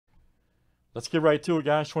Let's get right to it,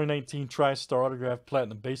 guys. 2019 Tristar Autograph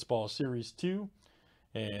Platinum Baseball Series 2.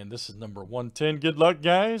 And this is number 110. Good luck,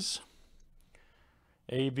 guys.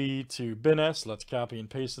 AV to Ben S. Let's copy and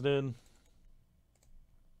paste it in.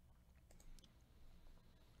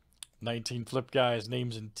 19 flip, guys.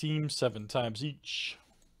 Names and teams 7 times each.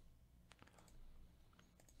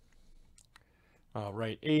 All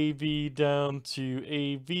right, AV down to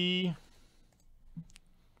AV.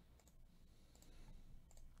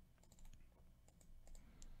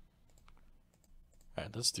 All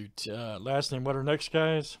right, let's do last name letter next,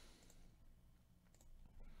 guys.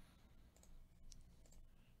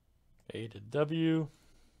 A to W.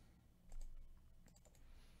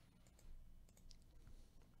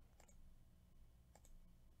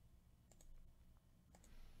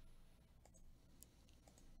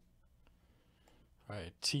 All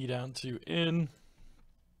right, T down to N.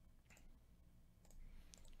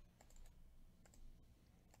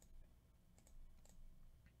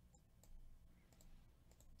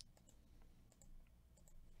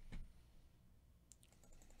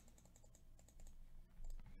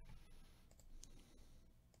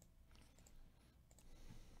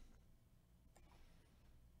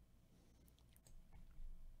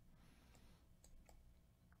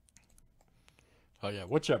 Oh, yeah,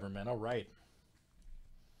 whichever, man. All right.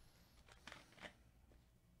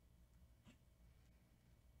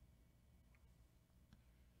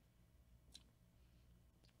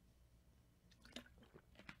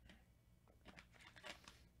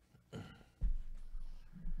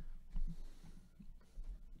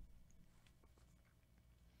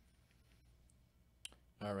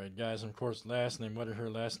 All right, guys, and of course, last name, what her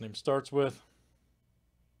last name starts with.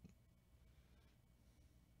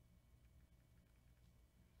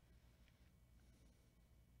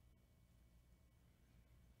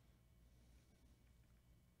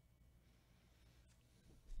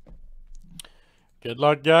 Good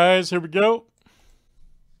luck, guys. Here we go.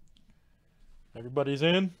 Everybody's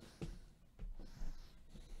in.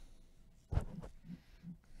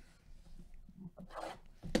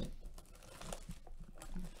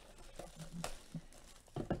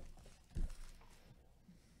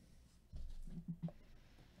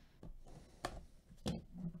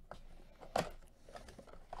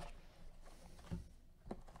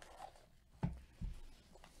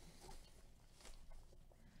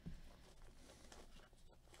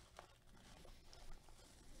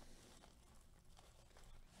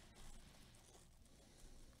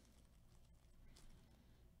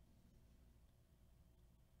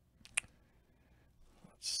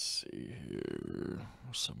 See here,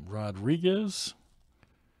 some Rodriguez.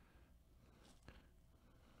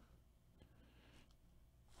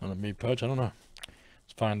 On a me punch, I don't know.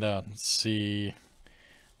 Let's find out. Let's see.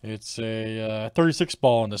 It's a 36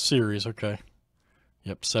 ball in the series. Okay.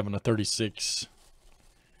 Yep, 7 of 36.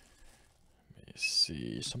 Let me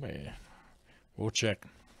see. Somebody. We'll check.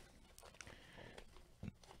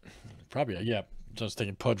 Probably, yeah. Just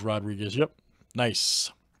thinking Pudge Rodriguez. Yep.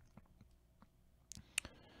 Nice.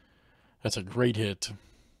 That's a great hit.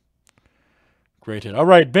 Great hit. All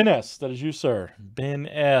right, Ben S. That is you, sir. Ben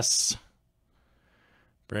S.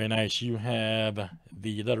 Very nice. You have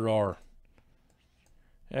the letter R.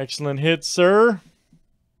 Excellent hit, sir.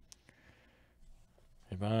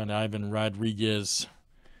 Ivan Rodriguez.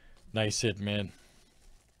 Nice hit, man.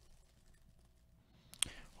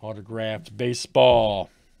 Autographed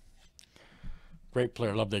baseball. Great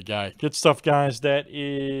player. Love that guy. Good stuff, guys. That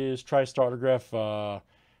is Tristar Autograph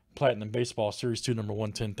Platinum Baseball Series 2, number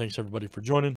 110. Thanks, everybody, for joining.